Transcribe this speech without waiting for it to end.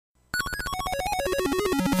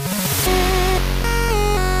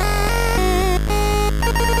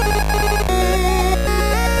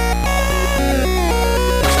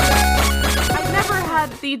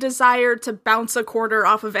desire to bounce a quarter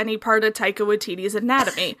off of any part of Taika Waititi's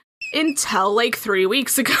anatomy. Until, like, 3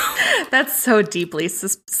 weeks ago. That's so deeply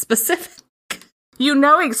specific. You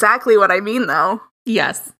know exactly what I mean, though.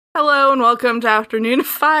 Yes. Hello, and welcome to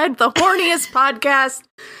Afternoonified, the horniest podcast.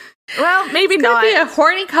 Well, maybe it's not. It's going to be a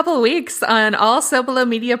horny couple of weeks on all Sopelo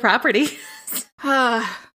Media property.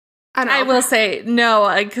 I will say,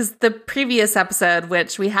 no, because the previous episode,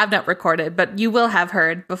 which we have not recorded, but you will have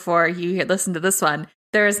heard before you listen to this one,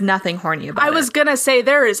 there is nothing horny about it. I was going to say,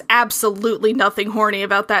 there is absolutely nothing horny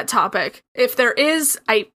about that topic. If there is,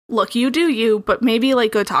 look, you do you, but maybe,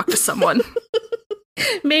 like, go talk to someone.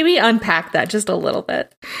 Maybe unpack that just a little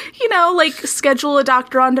bit. You know, like, schedule a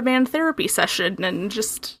doctor-on-demand therapy session and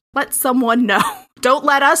just let someone know. Don't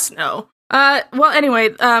let us know. Well,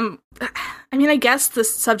 anyway, I guess the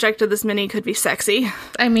subject of this mini could be sexy.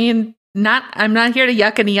 I'm not here to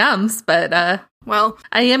yuck any yums, but, well,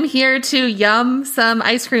 I am here to yum some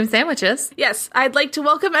ice cream sandwiches. Yes, I'd like to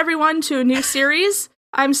welcome everyone to a new series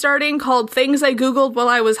I'm starting called Things I Googled While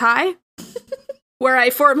I Was High, where I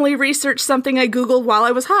formally researched something I Googled while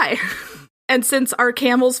I was high. And since are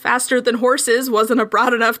camels faster than horses wasn't a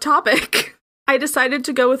broad enough topic, I decided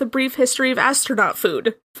to go with a brief history of astronaut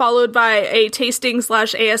food, followed by a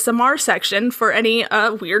tasting/ASMR section for any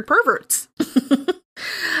weird perverts.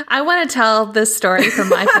 I want to tell this story from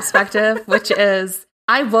my perspective, which is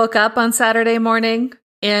I woke up on Saturday morning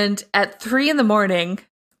and at 3 a.m.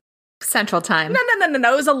 Central Time. No.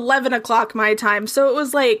 It was 11 o'clock my time, so it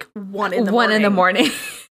was like 1 in the morning. 1 in the morning.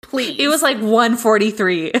 Please. It was like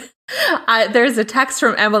 1:43. There's a text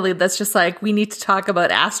from Emily that's just like, we need to talk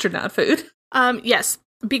about astronaut food. Yes,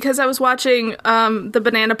 because I was watching the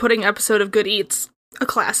banana pudding episode of Good Eats, a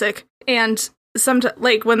classic, and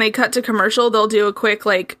when they cut to commercial, they'll do a quick,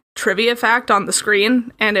 like, trivia fact on the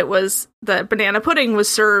screen, and it was the banana pudding was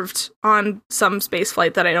served on some space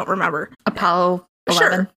flight that I don't remember. Apollo 11.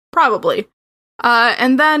 Sure, probably.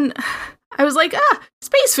 And then I was like,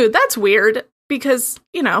 space food, that's weird, because,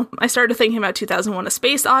 you know, I started thinking about 2001: A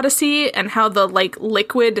Space Odyssey and how the, like,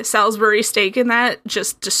 liquid Salisbury steak in that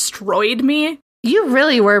just destroyed me. You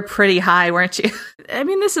really were pretty high, weren't you? I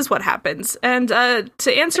mean, this is what happens. And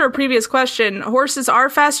to answer a previous question, horses are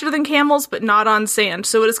faster than camels, but not on sand.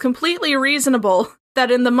 So it is completely reasonable that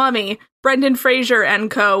in The Mummy, Brendan Fraser and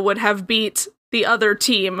co. would have beat the other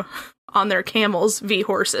team on their camels v.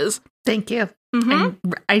 horses. Thank you.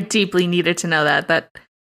 Mm-hmm. I deeply needed to know that. That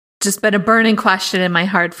just been a burning question in my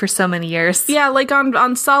heart for so many years. Yeah, like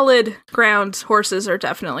on solid ground, horses are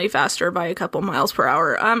definitely faster by a couple miles per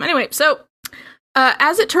hour. Anyway, so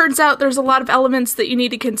as it turns out, there's a lot of elements that you need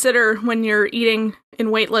to consider when you're eating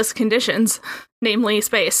in weightless conditions, namely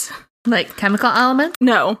space. Like chemical elements?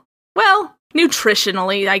 No. Well,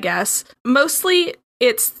 nutritionally, I guess. Mostly,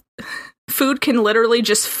 it's food can literally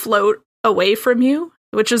just float away from you,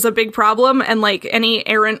 which is a big problem, and, like, any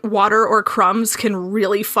errant water or crumbs can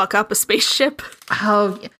really fuck up a spaceship.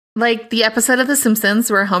 Oh, like the episode of The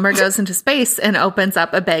Simpsons where Homer goes into space and opens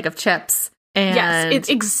up a bag of chips. And yes, it's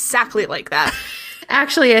exactly like that.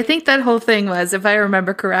 Actually, I think that whole thing was, if I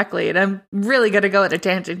remember correctly, and I'm really going to go at a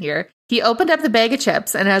tangent here, he opened up the bag of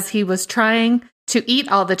chips, and as he was trying to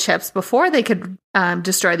eat all the chips before they could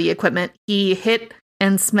destroy the equipment, he hit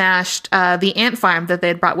and smashed the ant farm that they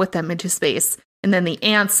had brought with them into space. And then the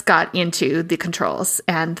ants got into the controls,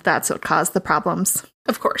 and that's what caused the problems.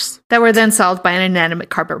 Of course. That were then solved by an inanimate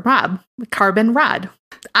carbon rod.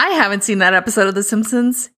 I haven't seen that episode of The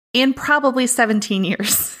Simpsons in probably 17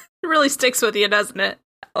 years. It really sticks with you, doesn't it?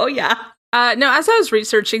 Oh, yeah. No, as I was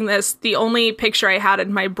researching this, the only picture I had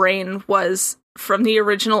in my brain was from the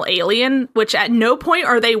original Alien, which at no point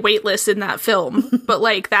are they weightless in that film. But,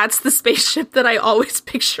 like, that's the spaceship that I always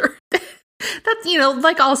picture. That's, you know,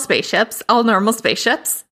 like all spaceships, all normal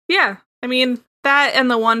spaceships. Yeah. I mean, that and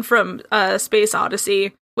the one from Space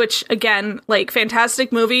Odyssey, which, again, like,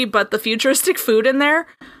 fantastic movie, but the futuristic food in there,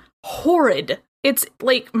 horrid. It's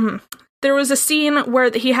like, there was a scene where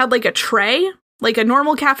he had, like, a tray, like a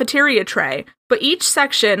normal cafeteria tray, but each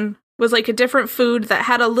section was, like, a different food that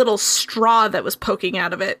had a little straw that was poking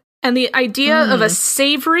out of it. And the idea of a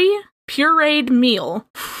savory, pureed meal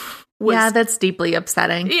was... Yeah, that's deeply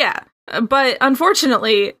upsetting. Yeah. But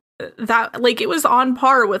unfortunately, that, like, it was on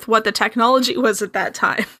par with what the technology was at that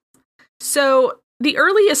time. So the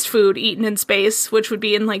earliest food eaten in space, which would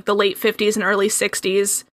be in, like, the late 50s and early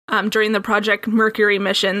 60s, during the Project Mercury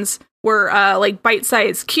missions, were like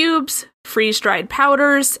bite-sized cubes, freeze-dried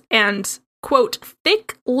powders, and, quote,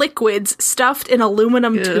 thick liquids stuffed in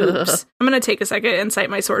aluminum tubes. I'm going to take a second and cite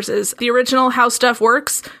my sources. The original How Stuff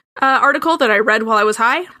Works article that I read while I was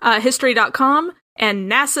high, history.com,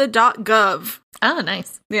 and NASA.gov. Oh,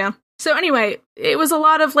 nice. Yeah. So anyway, it was a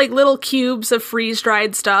lot of like little cubes of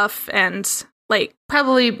freeze-dried stuff and like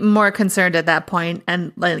Probably more concerned at that point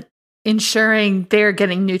and like ensuring they're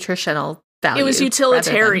getting nutritional value. it was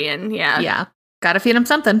utilitarian. Yeah. Gotta feed them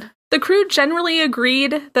something. The crew generally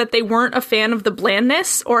agreed that they weren't a fan of the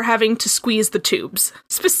blandness or having to squeeze the tubes.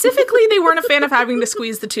 Specifically, they weren't a fan of having to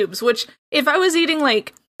squeeze the tubes, which if I was eating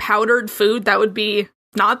like powdered food, that would be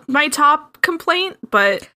not my top complaint,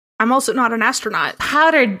 but I'm also not an astronaut.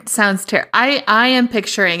 Powdered sounds terrible. I am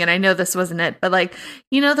picturing, and I know this wasn't it, but like,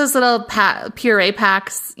 you know those little puree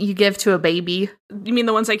packs you give to a baby? You mean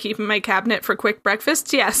the ones I keep in my cabinet for quick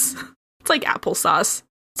breakfasts? Yes. It's like applesauce.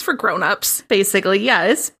 It's for grown-ups. Basically, yeah,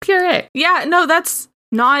 it's puree. Yeah, no, that's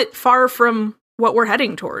not far from what we're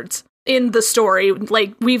heading towards in the story.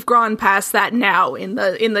 Like, we've gone past that now in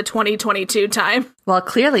the 2022 time. Well,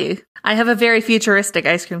 clearly, I have a very futuristic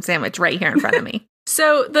ice cream sandwich right here in front of me.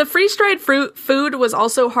 So the freeze-dried food was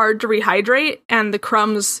also hard to rehydrate, and the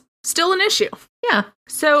crumbs still an issue. Yeah.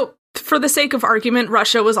 So for the sake of argument,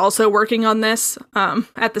 Russia was also working on this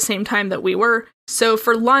at the same time that we were. So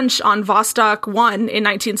for lunch on Vostok 1 in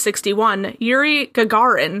 1961, Yuri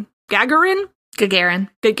Gagarin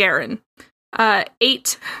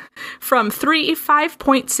ate from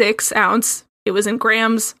 5.6 ounce, it was in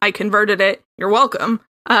grams, I converted it, you're welcome,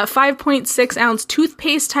 5.6 ounce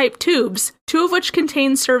toothpaste type tubes, 2 of which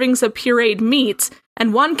contained servings of pureed meat,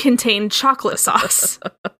 and 1 contained chocolate sauce.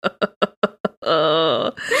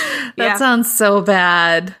 Oh, that sounds so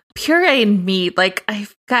bad. Pureed meat, like,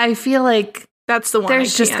 I feel like that's the one.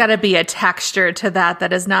 There's just got to be a texture to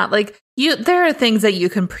that is not like there are things that you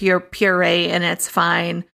can puree and it's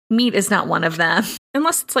fine. Meat is not one of them.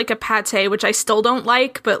 Unless it's like a pate, which I still don't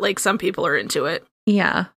like, but like some people are into it.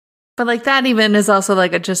 Yeah. But like that even is also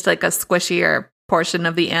like just like a squishier portion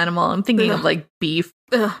of the animal. I'm thinking of like beef.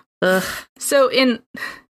 Ugh. So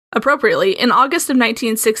appropriately, in August of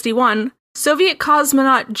 1961, Soviet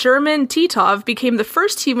cosmonaut German Titov became the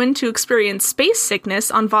first human to experience space sickness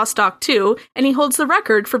on Vostok 2, and he holds the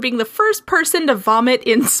record for being the first person to vomit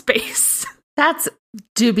in space. That's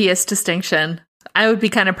dubious distinction. I would be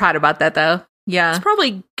kind of proud about that, though. Yeah. It's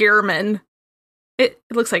probably Gehrman. It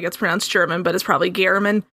looks like it's pronounced German, but it's probably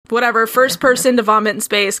Gehrman. Whatever, first person to vomit in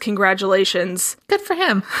space, congratulations. Good for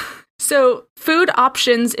him. So, food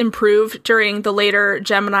options improved during the later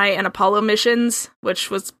Gemini and Apollo missions, which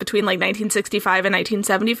was between like 1965 and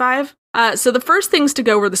 1975. So the first things to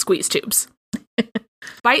go were the squeeze tubes.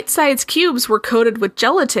 Bite-sized cubes were coated with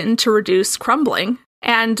gelatin to reduce crumbling,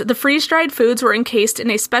 and the freeze-dried foods were encased in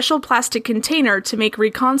a special plastic container to make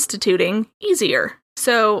reconstituting easier.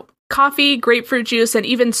 So, coffee, grapefruit juice, and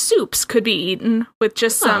even soups could be eaten with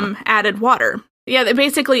just some added water. Yeah, they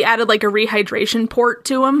basically added like a rehydration port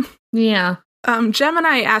to them. Yeah.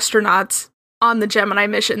 Gemini astronauts on the Gemini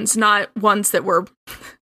missions, not ones that were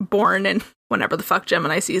born in whenever the fuck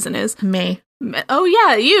Gemini season is. Me. Oh,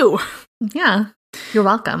 yeah, you. Yeah. You're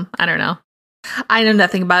welcome. I don't know. I know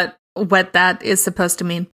nothing about what that is supposed to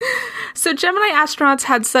mean. So Gemini astronauts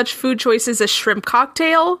had such food choices as shrimp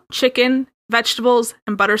cocktail, chicken, vegetables,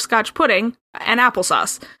 and butterscotch pudding, and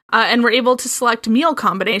applesauce, and were able to select meal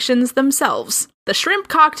combinations themselves. The shrimp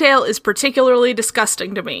cocktail is particularly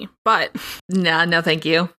disgusting to me, but... No, thank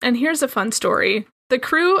you. And here's a fun story. The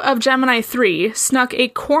crew of Gemini 3 snuck a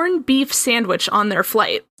corned beef sandwich on their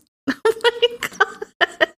flight. Oh my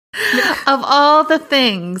god. Of all the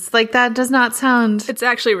things, like that does not sound... It's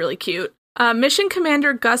actually really cute. Mission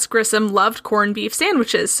Commander Gus Grissom loved corned beef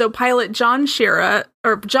sandwiches, so pilot John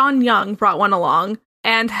Young brought one along,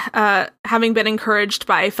 and having been encouraged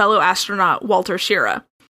by fellow astronaut Walter Schirra.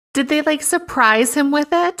 Did they, like, surprise him with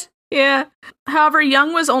it? Yeah. However,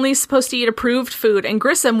 Young was only supposed to eat approved food, and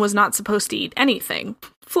Grissom was not supposed to eat anything.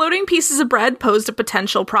 Floating pieces of bread posed a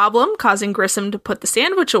potential problem, causing Grissom to put the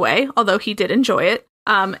sandwich away, although he did enjoy it.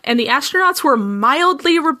 And the astronauts were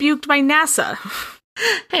mildly rebuked by NASA.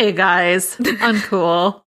 Hey, guys.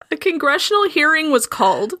 Uncool. A congressional hearing was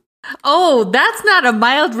called. Oh, that's not a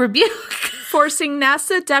mild rebuke. Forcing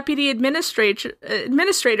NASA Deputy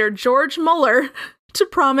Administrator George Mueller to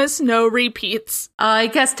promise no repeats. I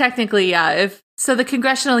guess technically, yeah. So the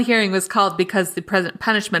congressional hearing was called because the present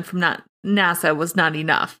punishment from NASA was not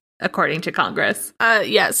enough, according to Congress.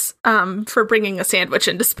 Yes, for bringing a sandwich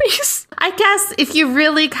into space. I guess if you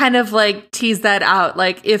really kind of like tease that out,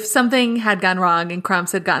 like if something had gone wrong and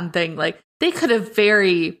crumbs had gotten thing, like they could have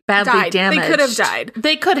very badly damaged. They could have died.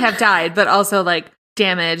 They could have died, but also like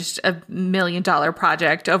damaged $1 million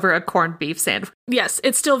project over a corned beef sandwich. Yes,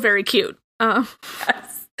 it's still very cute.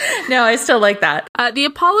 Yes. No, I still like that. The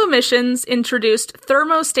Apollo missions introduced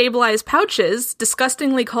thermostabilized pouches,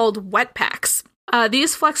 disgustingly called wet packs.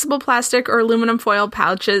 These flexible plastic or aluminum foil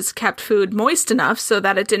pouches kept food moist enough so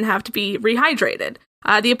that it didn't have to be rehydrated.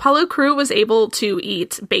 The Apollo crew was able to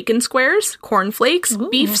eat bacon squares, cornflakes,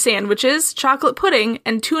 beef sandwiches, chocolate pudding,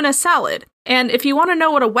 and tuna salad. And if you want to know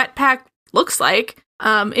what a wet pack looks like,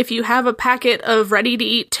 if you have a packet of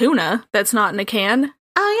ready-to-eat tuna that's not in a can,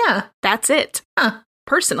 yeah, that's it. Huh.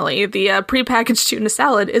 Personally, the prepackaged tuna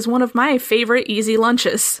salad is one of my favorite easy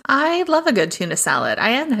lunches. I love a good tuna salad. I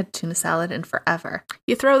haven't had tuna salad in forever.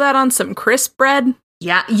 You throw that on some crisp bread.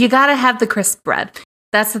 Yeah, you gotta have the crisp bread.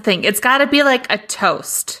 That's the thing. It's gotta be like a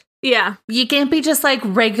toast. Yeah. You can't be just like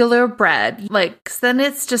regular bread. Like, 'cause then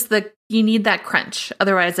it's just you need that crunch.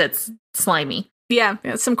 Otherwise, it's slimy. Yeah,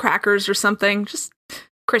 some crackers or something. Just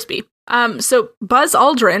crispy. So Buzz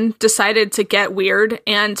Aldrin decided to get weird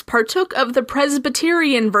and partook of the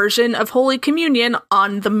Presbyterian version of Holy Communion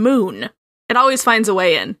on the moon. It always finds a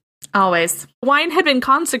way in. Always. Wine had been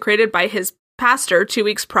consecrated by his pastor 2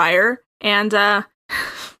 weeks prior, and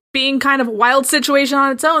being kind of a wild situation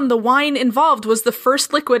on its own, the wine involved was the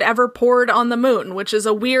first liquid ever poured on the moon, which is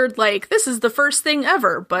a weird, this is the first thing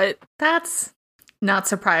ever, but... That's not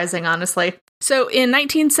surprising, honestly. So in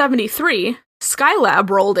 1973, Skylab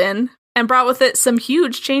rolled in and brought with it some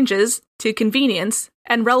huge changes to convenience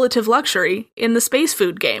and relative luxury in the space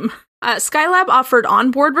food game. Skylab offered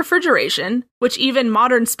onboard refrigeration, which even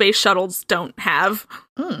modern space shuttles don't have.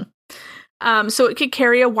 So it could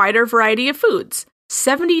carry a wider variety of foods.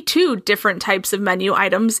 72 different types of menu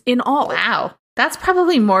items in all. Wow. That's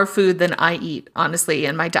probably more food than I eat, honestly,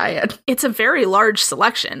 in my diet. It's a very large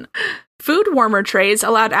selection. Food warmer trays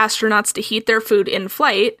allowed astronauts to heat their food in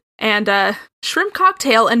flight, and shrimp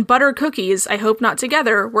cocktail and butter cookies, I hope not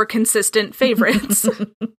together, were consistent favorites.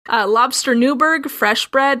 Lobster Newburg, fresh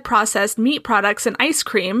bread, processed meat products, and ice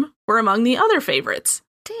cream were among the other favorites.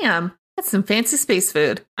 Damn, that's some fancy space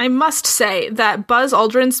food. I must say that Buzz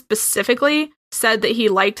Aldrin specifically said that he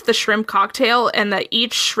liked the shrimp cocktail and that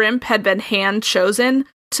each shrimp had been hand-chosen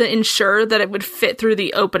to ensure that it would fit through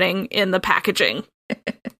the opening in the packaging.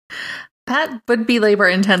 That would be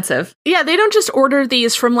labor-intensive. Yeah, they don't just order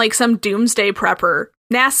these from, some doomsday prepper.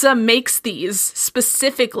 NASA makes these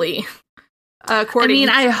specifically, according...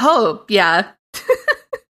 I hope, yeah.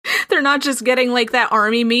 They're not just getting, that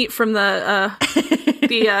army meat from the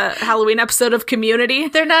Halloween episode of Community.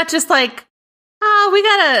 They're not just we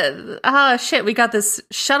got this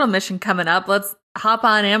shuttle mission coming up. Let's hop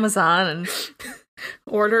on Amazon and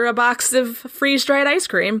order a box of freeze-dried ice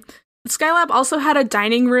cream. Skylab also had a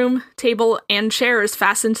dining room, table, and chairs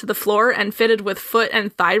fastened to the floor and fitted with foot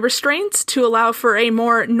and thigh restraints to allow for a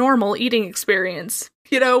more normal eating experience.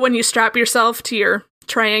 You know, when you strap yourself to your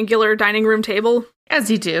triangular dining room table? As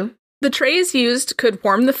you do. The trays used could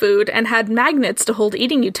warm the food and had magnets to hold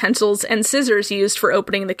eating utensils and scissors used for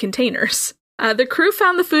opening the containers. The crew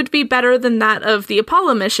found the food to be better than that of the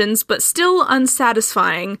Apollo missions, but still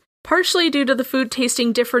unsatisfying, partially due to the food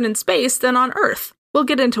tasting different in space than on Earth. We'll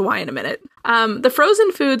get into why in a minute. The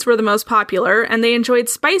frozen foods were the most popular, and they enjoyed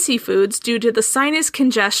spicy foods due to the sinus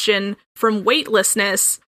congestion from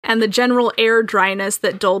weightlessness and the general air dryness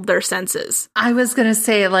that dulled their senses. I was gonna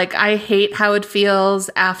say, I hate how it feels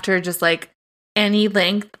after just, any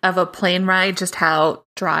length of a plane ride, just how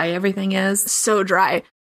dry everything is. So dry.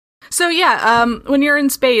 So yeah, when you're in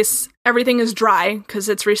space, everything is dry because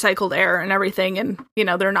it's recycled air and everything, and they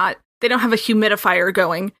don't have a humidifier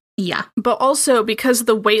going. Yeah. But also because of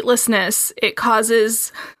the weightlessness, it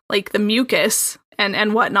causes the mucus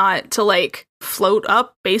and whatnot to float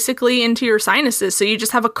up basically into your sinuses. So you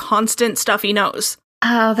just have a constant stuffy nose.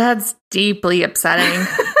 Oh, that's deeply upsetting.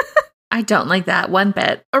 I don't like that one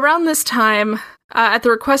bit. Around this time, at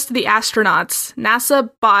the request of the astronauts,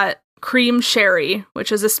 NASA bought cream sherry,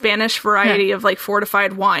 which is a Spanish variety of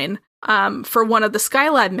fortified wine, for one of the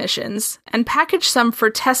Skylab missions, and packaged some for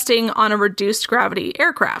testing on a reduced gravity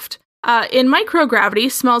aircraft. In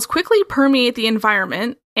microgravity, smells quickly permeate the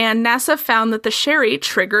environment, and NASA found that the sherry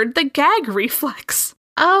triggered the gag reflex.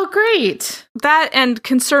 Oh, great. That and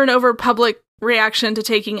concern over public reaction to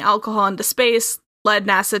taking alcohol into space led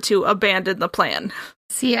NASA to abandon the plan.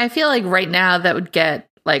 See, I feel like right now that would get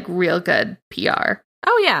real good PR.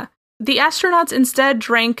 Oh, yeah. The astronauts instead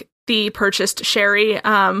drank the purchased sherry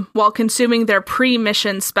while consuming their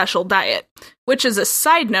pre-mission special diet. Which is a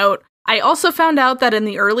side note, I also found out that in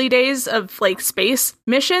the early days of space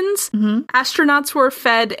missions, astronauts were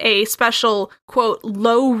fed a special, quote,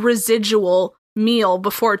 low residual meal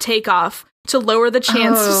before takeoff to lower the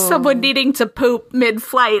chance of someone needing to poop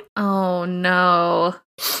mid-flight. Oh, no.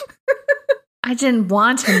 I didn't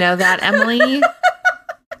want to know that, Emily.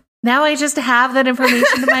 Now I just have that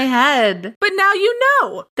information in my head. But now you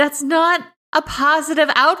know. That's not a positive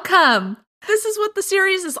outcome. This is what the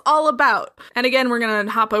series is all about. And again, we're going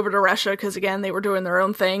to hop over to Russia because, again, they were doing their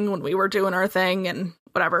own thing when we were doing our thing and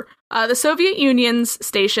whatever. The Soviet Union's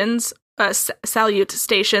stations, Salyut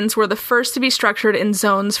stations, were the first to be structured in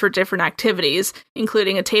zones for different activities,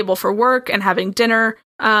 including a table for work and having dinner.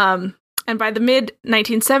 And by the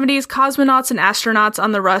mid-1970s, cosmonauts and astronauts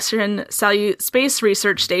on the Russian Salyut space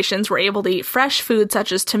research stations were able to eat fresh food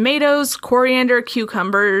such as tomatoes, coriander,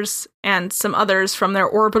 cucumbers, and some others from their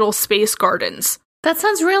orbital space gardens. That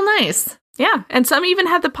sounds real nice. Yeah, and some even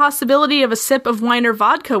had the possibility of a sip of wine or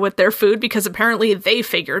vodka with their food because apparently they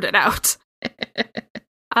figured it out.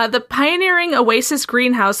 The pioneering Oasis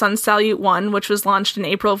greenhouse on Salyut 1, which was launched in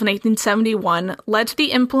April of 1971, led to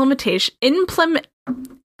the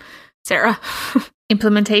Sarah.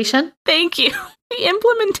 Implementation? Thank you. The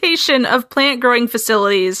implementation of plant-growing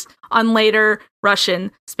facilities on later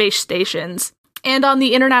Russian space stations and on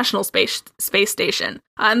the International Space Station.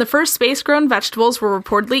 And the first space-grown vegetables were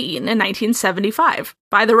reportedly eaten in 1975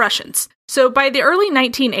 by the Russians. So by the early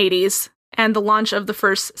 1980s and the launch of the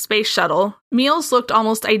first space shuttle, meals looked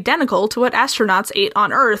almost identical to what astronauts ate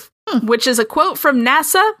on Earth, which is a quote from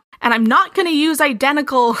NASA, and I'm not going to use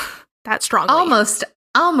identical that strongly. Almost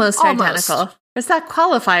identical. There's that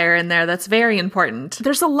qualifier in there that's very important.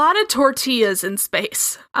 There's a lot of tortillas in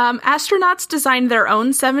space. Astronauts designed their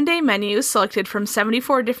own 7-day menus selected from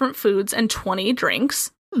 74 different foods and 20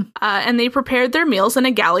 drinks. And they prepared their meals in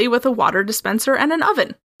a galley with a water dispenser and an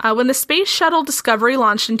oven. When the Space Shuttle Discovery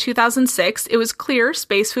launched in 2006, it was clear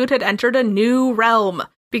space food had entered a new realm.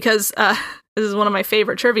 Because, this is one of my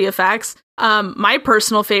favorite trivia facts, my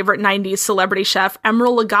personal favorite 90s celebrity chef,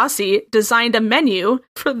 Emeril Lagasse, designed a menu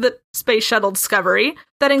for the Space Shuttle Discovery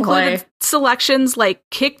that included selections like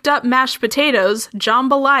kicked up mashed potatoes,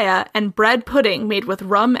 jambalaya, and bread pudding made with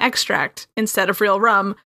rum extract instead of real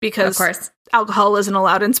rum, because of course alcohol isn't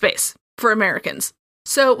allowed in space for Americans.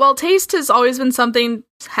 So while taste has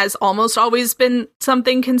almost always been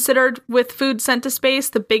something considered with food sent to space,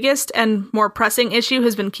 the biggest and more pressing issue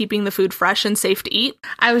has been keeping the food fresh and safe to eat.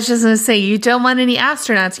 I was just going to say, you don't want any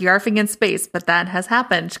astronauts yarfing in space, but that has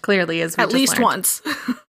happened, clearly, as we At least once.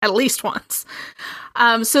 At least once.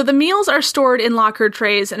 So the meals are stored in locker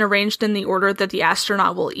trays and arranged in the order that the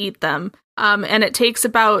astronaut will eat them. And it takes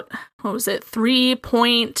about,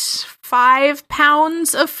 3.5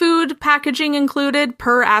 pounds of food, packaging included,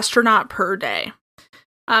 per astronaut per day.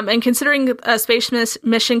 And considering a space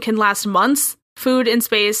mission can last months, food in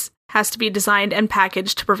space has to be designed and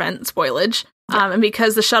packaged to prevent spoilage. And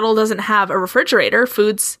because the shuttle doesn't have a refrigerator,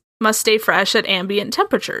 foods must stay fresh at ambient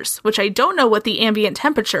temperatures, which I don't know what the ambient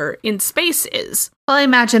temperature in space is. Well, I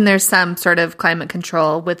imagine there's some sort of climate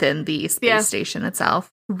control within the space station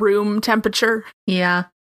itself. Room temperature. Yeah.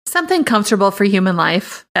 Something comfortable for human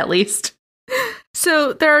life, at least.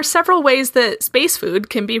 So there are several ways that space food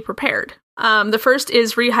can be prepared. The first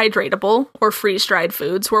is rehydratable or freeze-dried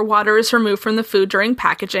foods, where water is removed from the food during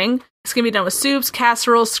packaging. This can be done with soups,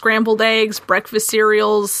 casseroles, scrambled eggs, breakfast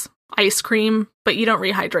cereals, ice cream, but you don't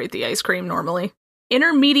rehydrate the ice cream normally.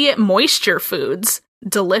 Intermediate moisture foods,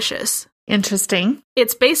 delicious. Interesting.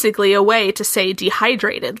 It's basically a way to say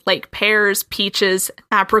dehydrated, like pears, peaches,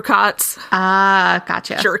 apricots. Ah,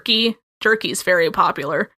 gotcha. Jerky. Jerky's very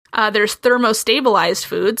popular. There's thermostabilized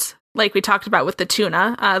foods, like we talked about with the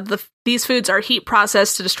tuna. These foods are heat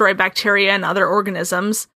processed to destroy bacteria and other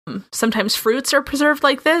organisms. Sometimes fruits are preserved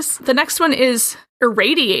like this. The next one is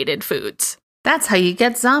irradiated foods. That's how you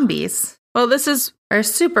get zombies. Well, this is... Or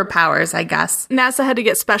superpowers, I guess. NASA had to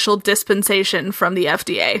get special dispensation from the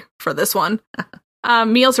FDA for this one.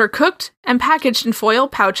 Meals are cooked and packaged in foil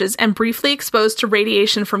pouches and briefly exposed to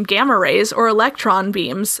radiation from gamma rays or electron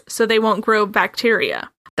beams so they won't grow bacteria.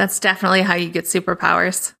 That's definitely how you get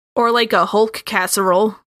superpowers. Or like a Hulk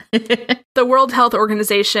casserole. The World Health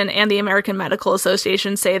Organization and the American Medical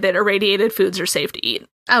Association say that irradiated foods are safe to eat.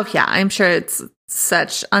 Oh, yeah. I'm sure it's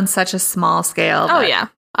on such a small scale. Oh, yeah.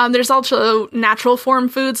 There's also natural form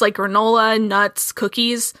foods like granola, nuts,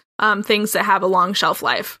 cookies, things that have a long shelf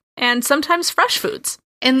life. And sometimes fresh foods.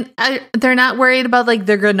 And they're not worried about like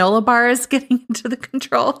their granola bars getting into the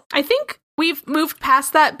control? I think we've moved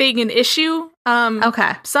past that being an issue.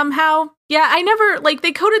 Okay. Somehow. Yeah, I never,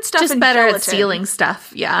 they coated stuff just in better gelatin. At sealing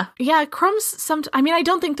stuff, yeah. Yeah, crumbs, I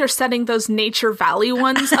don't think they're setting those Nature Valley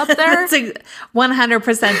ones up there. That's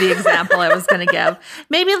 100% the example I was going to give.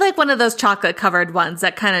 Maybe like one of those chocolate-covered ones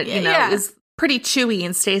that kind of, is pretty chewy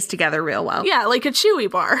and stays together real well. Yeah, like a chewy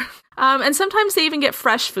bar. And sometimes they even get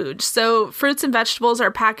fresh food. So fruits and vegetables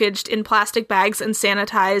are packaged in plastic bags and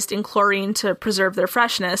sanitized in chlorine to preserve their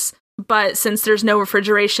freshness. But since there's no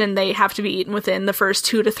refrigeration, they have to be eaten within the first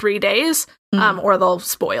 2 to 3 days, or they'll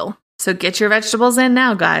spoil. So get your vegetables in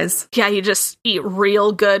now, guys. Yeah, you just eat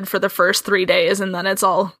real good for the first 3 days, and then it's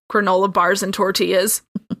all granola bars and tortillas.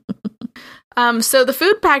 So the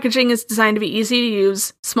food packaging is designed to be easy to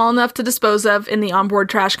use, small enough to dispose of in the onboard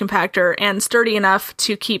trash compactor, and sturdy enough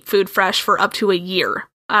to keep food fresh for up to a year.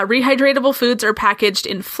 Rehydratable foods are packaged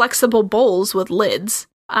in flexible bowls with lids.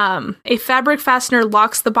 A fabric fastener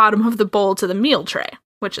locks the bottom of the bowl to the meal tray,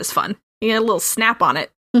 which is fun. You get a little snap on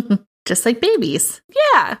it. Just like babies.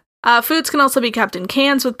 Yeah. Foods can also be kept in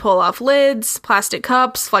cans with pull-off lids, plastic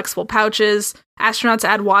cups, flexible pouches. Astronauts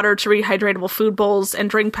add water to rehydratable food bowls and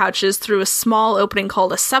drink pouches through a small opening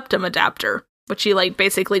called a septum adapter, which you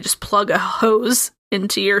basically just plug a hose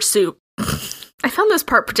into your soup. I found this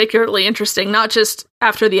part particularly interesting, not just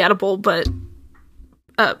after the edible, but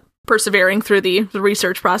persevering through the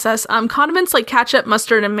research process. Condiments like ketchup,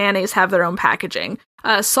 mustard, and mayonnaise have their own packaging.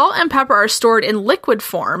 Salt and pepper are stored in liquid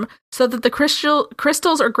form so that the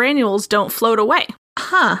crystals or granules don't float away.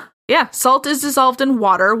 Huh. Yeah, salt is dissolved in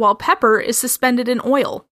water while pepper is suspended in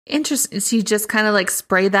oil. Interesting. So you just kind of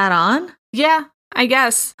spray that on? Yeah, I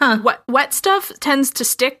guess. Huh. Wet stuff tends to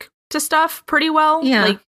stick to stuff pretty well.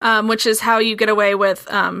 Yeah. Which is how you get away with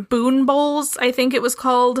Boon Bowls, I think it was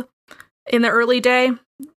called, in the early day.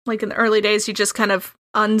 In the early days, you just kind of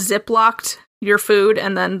unzip-locked your food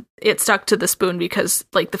and then it stuck to the spoon because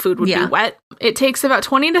the food would be wet. It takes about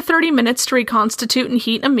 20 to 30 minutes to reconstitute and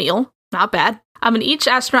heat a meal. Not bad. And each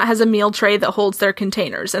astronaut has a meal tray that holds their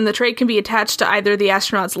containers, and the tray can be attached to either the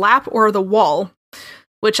astronaut's lap or the wall,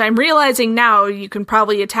 which I'm realizing now you can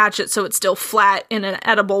probably attach it so it's still flat in an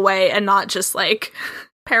edible way and not just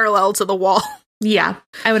parallel to the wall. Yeah,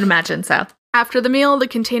 I would imagine so. After the meal, the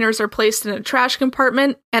containers are placed in a trash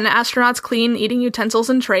compartment, and astronauts clean eating utensils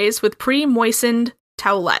and trays with pre-moistened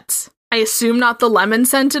towelettes. I assume not the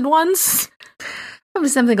lemon-scented ones? Probably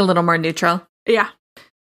something a little more neutral. Yeah.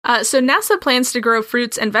 So NASA plans to grow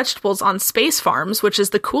fruits and vegetables on space farms, which is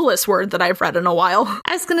the coolest word that I've read in a while.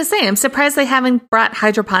 I was going to say, I'm surprised they haven't brought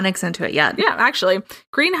hydroponics into it yet. Yeah, actually.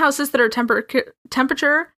 Greenhouses that are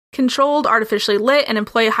temperature controlled, artificially lit, and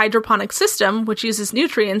employ a hydroponic system which uses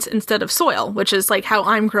nutrients instead of soil, which is how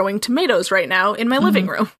I'm growing tomatoes right now in my living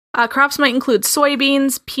room. Crops might include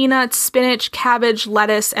soybeans, peanuts, spinach, cabbage,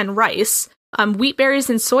 lettuce, and rice. Wheat berries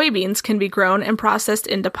and soybeans can be grown and processed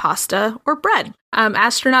into pasta or bread.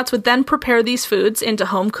 Astronauts would then prepare these foods into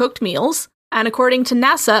home-cooked meals. And according to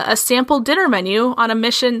NASA, a sample dinner menu on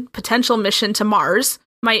a potential mission to Mars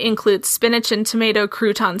might include spinach and tomato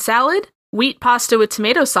crouton salad, wheat pasta with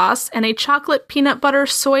tomato sauce, and a chocolate peanut butter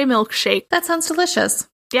soy milkshake. That sounds delicious.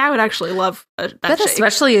 Yeah, I would actually love that But shake.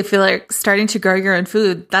 especially if you're starting to grow your own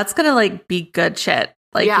food, that's going to be good shit.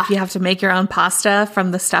 If you have to make your own pasta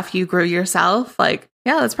from the stuff you grew yourself,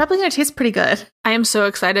 that's probably going to taste pretty good. I am so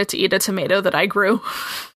excited to eat a tomato that I grew.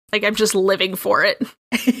 I'm just living for it.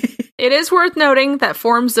 It is worth noting that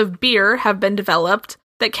forms of beer have been developed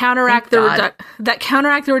that counteract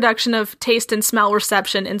the reduction of taste and smell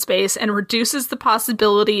reception in space and reduces the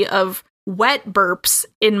possibility of wet burps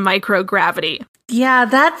in microgravity. Yeah,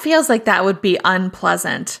 that feels like that would be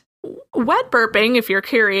unpleasant. Wet burping, if you're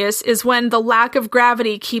curious, is when the lack of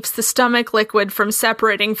gravity keeps the stomach liquid from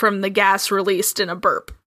separating from the gas released in a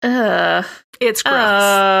burp. Ugh. It's gross.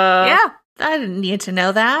 Yeah. I didn't need to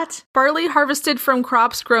know that. Barley harvested from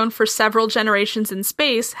crops grown for several generations in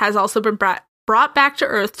space has also been brought back to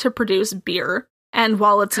Earth to produce beer. And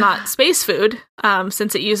while it's not space food,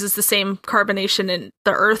 since it uses the same carbonation in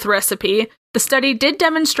the Earth recipe, the study did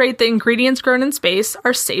demonstrate the ingredients grown in space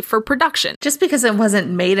are safe for production. Just because it wasn't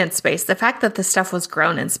made in space, the fact that the stuff was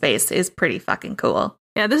grown in space is pretty fucking cool.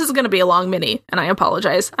 Yeah, this is going to be a long mini, and I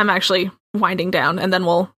apologize. I'm actually winding down, and then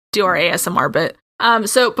we'll do our ASMR bit.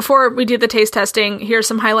 So before we do the taste testing, here's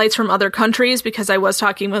some highlights from other countries, because I was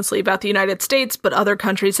talking mostly about the United States, but other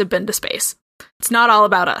countries have been to space. It's not all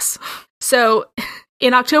about us. So,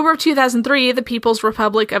 in October of 2003, the People's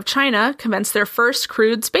Republic of China commenced their first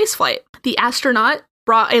crewed spaceflight. The astronaut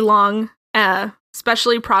brought along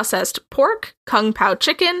specially processed pork, kung pao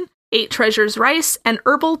chicken, 8 treasures rice, and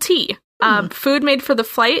herbal tea. Food made for the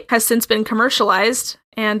flight has since been commercialized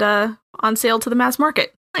and on sale to the mass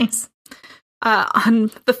market. Nice.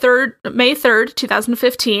 On the May 3rd,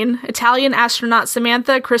 2015, Italian astronaut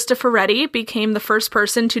Samantha Cristoforetti became the first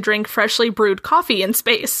person to drink freshly brewed coffee in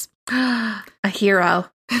space. A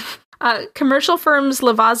hero. Commercial firms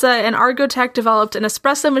Lavazza and Argotec developed an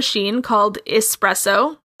espresso machine called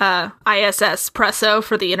Espresso, ISS Presso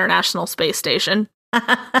for the International Space Station.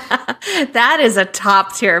 That is a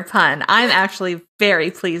top tier pun. I'm actually very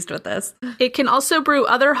pleased with this. It can also brew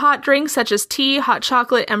other hot drinks such as tea, hot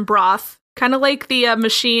chocolate, and broth, kind of like the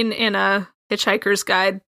machine in a Hitchhiker's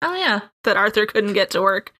Guide. Oh, yeah. That Arthur couldn't get to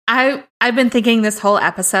work. I've been thinking this whole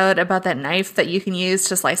episode about that knife that you can use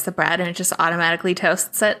to slice the bread and it just automatically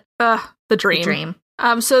toasts it. The dream.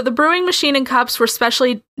 So the brewing machine and cups were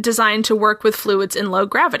specially designed to work with fluids in low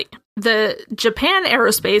gravity. The Japan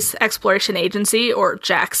Aerospace Exploration Agency, or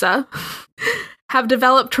JAXA, have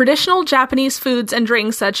developed traditional Japanese foods and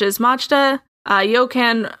drinks such as matcha,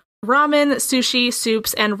 yokan, ramen, sushi,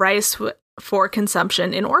 soups, and rice for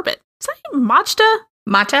consumption in orbit. Is that matcha?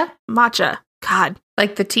 Matcha. God.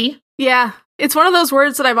 Like the tea? Yeah. It's one of those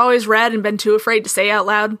words that I've always read and been too afraid to say out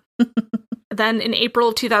loud. Then in April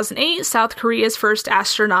of 2008, South Korea's first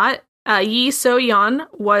astronaut, Yi So-yeon,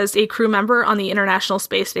 was a crew member on the International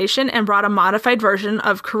Space Station and brought a modified version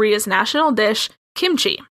of Korea's national dish,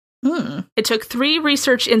 kimchi. It took 3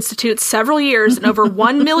 research institutes several years and over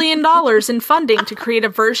 $1 million in funding to create a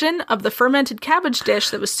version of the fermented cabbage dish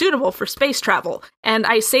that was suitable for space travel. And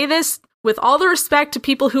I say this with all the respect to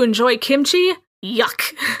people who enjoy kimchi.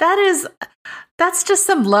 Yuck. That's just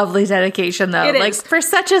some lovely dedication, though. It like, is. for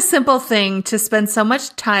such a simple thing to spend so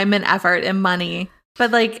much time and effort and money. But,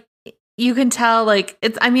 like, you can tell, like,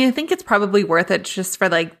 I think it's probably worth it just for,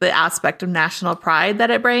 like, the aspect of national pride that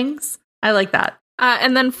it brings. I like that.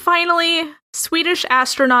 And then finally, Swedish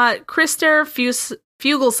astronaut Christer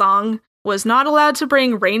Fuglesang was not allowed to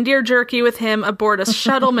bring reindeer jerky with him aboard a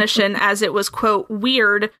shuttle mission as it was, quote,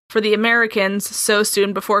 weird for the Americans so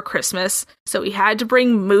soon before Christmas, so he had to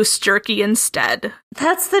bring moose jerky instead.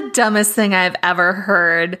 That's the dumbest thing I've ever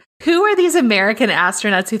heard. Who are these American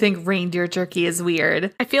astronauts who think reindeer jerky is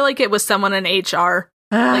weird? I feel like it was someone in HR.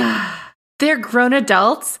 They're grown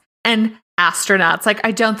adults and astronauts. Like,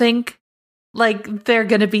 I don't think, like, they're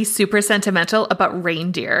going to be super sentimental about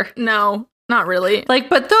reindeer. No. Not really. Like,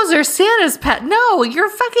 but those are Santa's pet. No, you're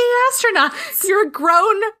fucking astronauts. You're a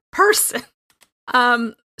grown person.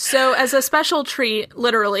 So as a special treat,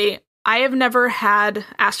 literally, I have never had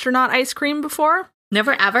astronaut ice cream before.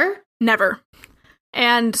 Never ever? Never.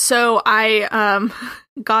 And so I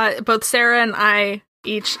got both Sarah and I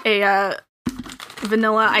each a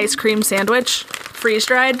vanilla ice cream sandwich, freeze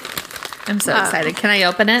dried. I'm so excited. Can I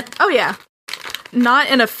open it? Oh, yeah. Not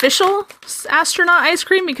an official astronaut ice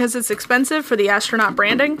cream because it's expensive for the astronaut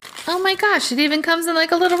branding. Oh my gosh, it even comes in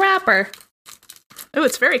like a little wrapper. Oh,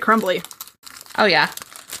 it's very crumbly. Oh yeah.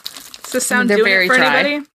 Does this sound doing it for dry.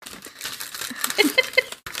 anybody?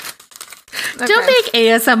 Okay. Don't make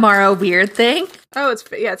ASMR a weird thing. Oh, it's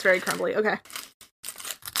very crumbly. Okay.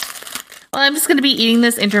 Well, I'm just going to be eating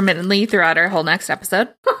this intermittently throughout our whole next episode.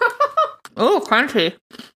 Oh, crunchy.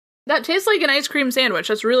 That tastes like an ice cream sandwich.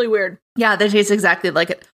 That's really weird. Yeah, that tastes exactly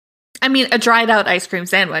like it. I mean, a dried out ice cream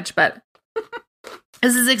sandwich, but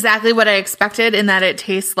this is exactly what I expected in that it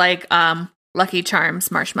tastes like Lucky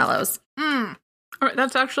Charms marshmallows. All right,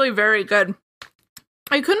 that's actually very good.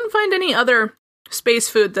 I couldn't find any other space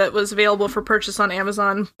food that was available for purchase on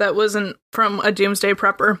Amazon that wasn't from a Doomsday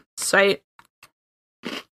Prepper site.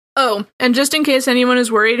 Oh, and just in case anyone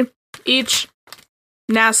is worried, each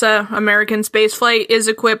NASA American spaceflight is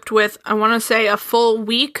equipped with, I want to say, a full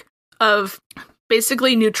week of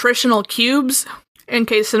basically nutritional cubes in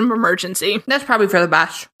case of an emergency. That's probably for the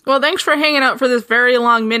best. Well, thanks for hanging out for this very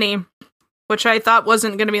long mini, which I thought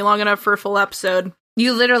wasn't going to be long enough for a full episode.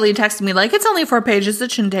 You literally texted me like, it's only 4 pages.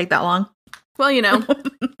 It shouldn't take that long. Well, you know.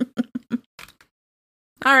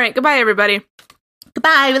 All right. Goodbye, everybody.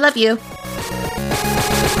 Goodbye. We love you.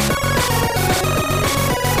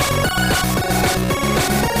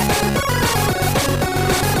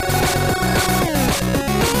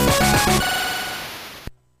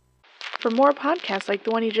 For more podcasts like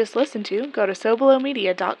the one you just listened to, go to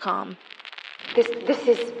SoBelowMedia.com. This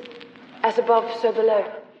is As Above, So Below.